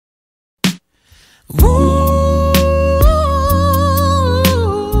Never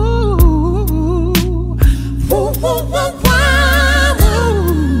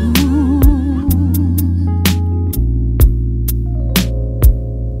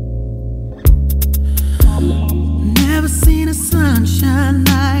seen the sunshine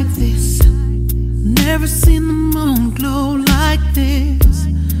like this. Never seen the moon glow like this.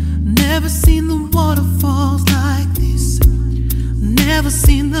 Never seen the waterfalls like this. Never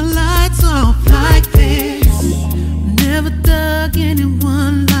seen the lights off like this. Never dug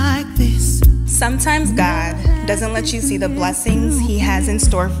anyone like this. Sometimes God doesn't let you see the blessings He has in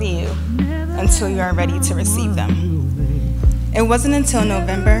store for you until you are ready to receive them. It wasn't until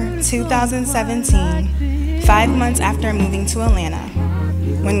November 2017, 5 months after moving to Atlanta,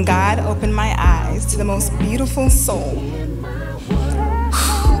 when God opened my eyes to the most beautiful soul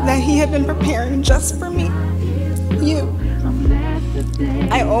that He had been preparing just for me, you.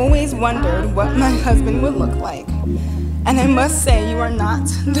 I always wondered what my husband would look like, and I must say you are not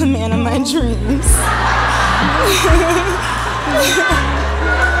the man of my dreams.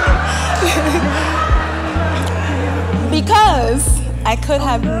 Because I could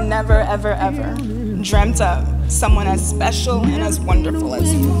have never, ever, ever dreamt of someone as special and as wonderful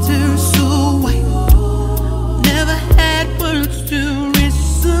as you. Never had words to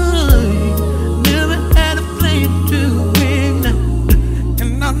recite, never had a flame to ignite,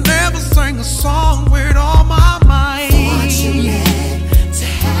 and I never sang a song with all my might. Fortunate to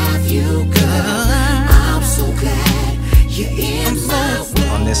have you, girl. I'm so glad you're in my world.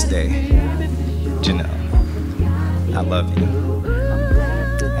 On this day, Janelle, I love you,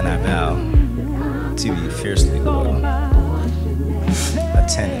 and I vow to be fiercely loyal,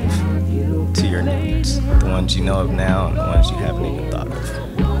 attentive to your needs, the ones you know of now and the ones you haven't even thought of.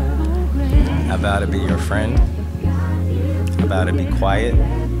 I vow to be your friend. I vow to be quiet.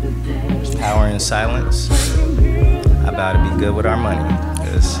 There's power in silence. I vow to be good with our money,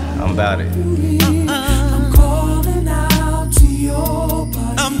 because I'm about it. I'm calling out to your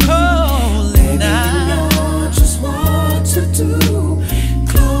body. I'm calling out. Just what to do.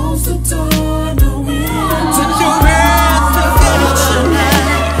 Close the door, no wind. Put your hands together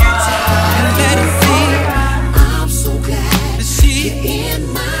and let it see. I'm so glad that she you're in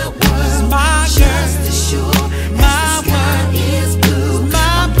my world. is my girl, Just as sure my as the sky is blue. my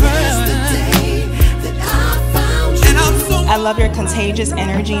I'm blessed the day that I found you. and I'm so I love your contagious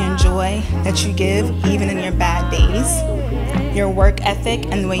energy and joy that you give even in your bad days. Your work ethic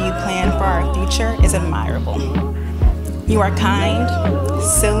and the way you plan for our future is admirable. You are kind,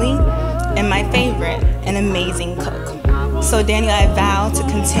 silly, and my favorite, an amazing cook. So Daniel, I vow to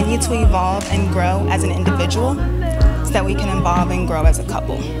continue to evolve and grow as an individual so that we can evolve and grow as a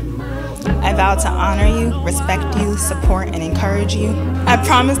couple. I vow to honor you, respect you, support, and encourage you. I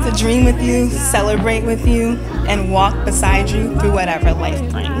promise to dream with you, celebrate with you, and walk beside you through whatever life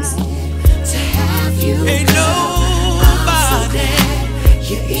brings. To have you, ain't girl. nobody.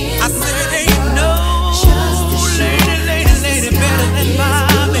 You're in I said ain't no Just as sure lady better than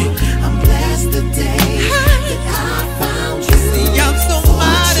mommy. I'm blessed the day that I found you. See, I'm so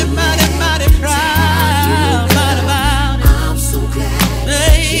mighty proud about it. I'm so glad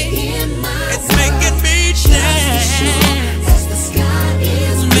Hey, you're in my it's making me dance, as the sky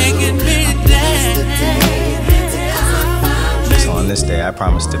is making me dance. So on this day, I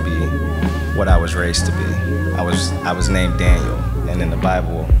promise to be what I was raised to be. I was named Daniel, and in the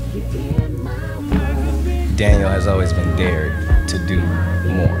Bible, Daniel has always been dared to do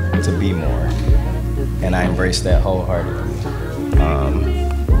more, to be more, and I embrace that wholeheartedly.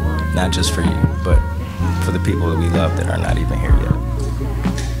 Not just for you, but for the people that we love that are not even here yet.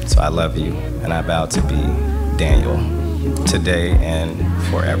 So I love you, and I vow to be Daniel today and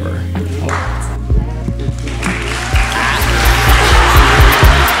forever.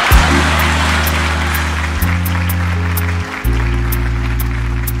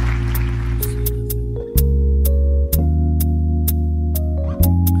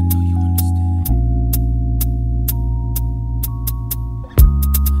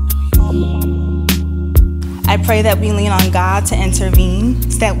 I pray that we lean on God to intervene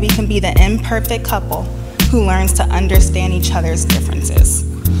so that we can be the imperfect couple who learns to understand each other's differences.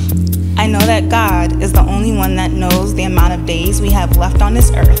 I know that God is the only one that knows the amount of days we have left on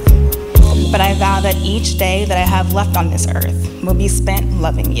this earth, but I vow that each day that I have left on this earth will be spent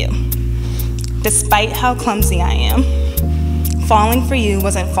loving you. Despite how clumsy I am, falling for you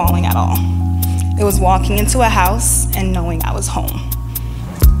wasn't falling at all. It was walking into a house and knowing I was home.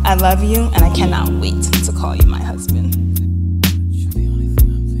 I love you, and I cannot wait to call you my husband.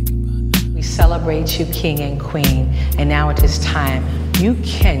 We celebrate you, King and Queen, and now it is time you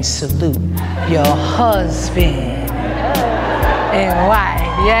can salute your husband and wife.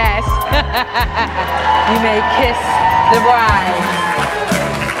 Yes. You may kiss the bride.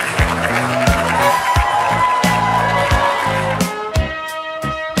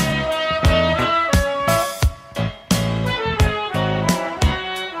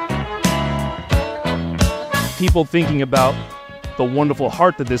 People thinking about the wonderful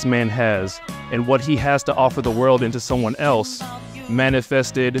heart that this man has and what he has to offer the world into someone else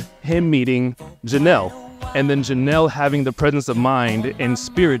manifested him meeting Janelle. And then Janelle having the presence of mind and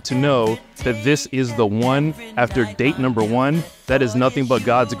spirit to know that this is the one after date number 1. That is nothing but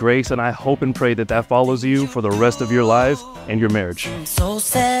God's grace, and I hope and pray that that follows you for the rest of your lives and your marriage. So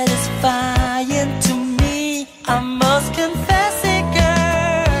satisfying to me, I must confess it, girl.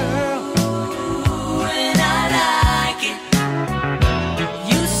 And I like it.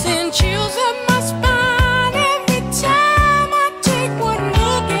 You send chills up my spine every time I take one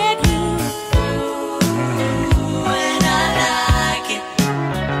look at you. And I like it.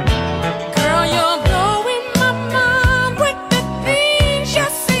 Girl, you're blowing my mind with the things you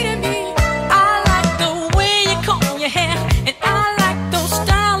say to me. I like the way you comb your hair, and I like those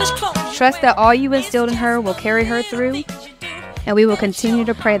stylish clothes. Trust that all you instilled in her will carry her through, and we will continue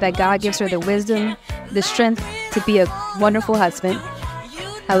to pray that God gives her the wisdom, the strength to be a wonderful husband.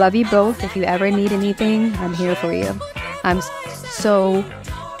 I love you both. If you ever need anything, I'm here for you. I'm so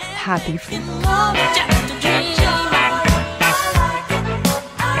happy for you.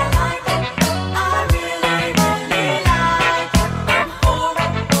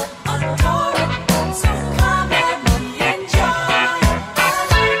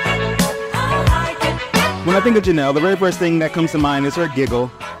 When I think of Janelle, the very first thing that comes to mind is her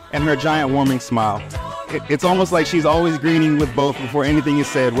giggle and her giant warming smile. It's almost like she's always greeting with both before anything is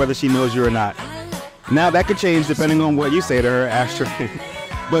said, whether she knows you or not. Now that could change depending on what you say to her after,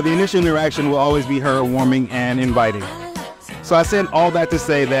 but the initial interaction will always be her warming and inviting. So I said all that to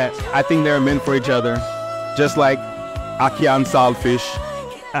say that I think they're meant for each other, just like ackee and saltfish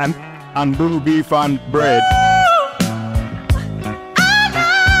and blue beef and bread.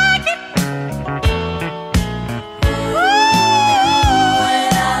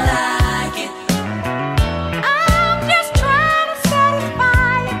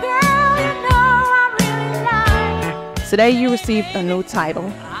 Today you received a new title,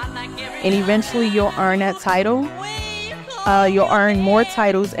 and eventually you'll earn that title. You'll earn more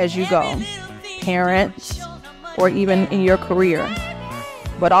titles as you go, parents, or even in your career.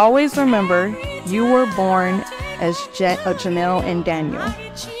 But always remember, you were born as Janelle and Daniel.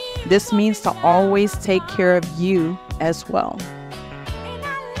 This means to always take care of you as well.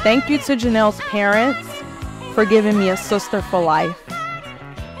 Thank you to Janelle's parents for giving me a sister for life.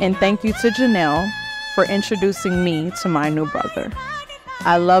 And thank you to Janelle for introducing me to my new brother.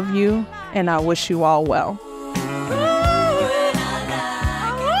 I love you, and I wish you all well.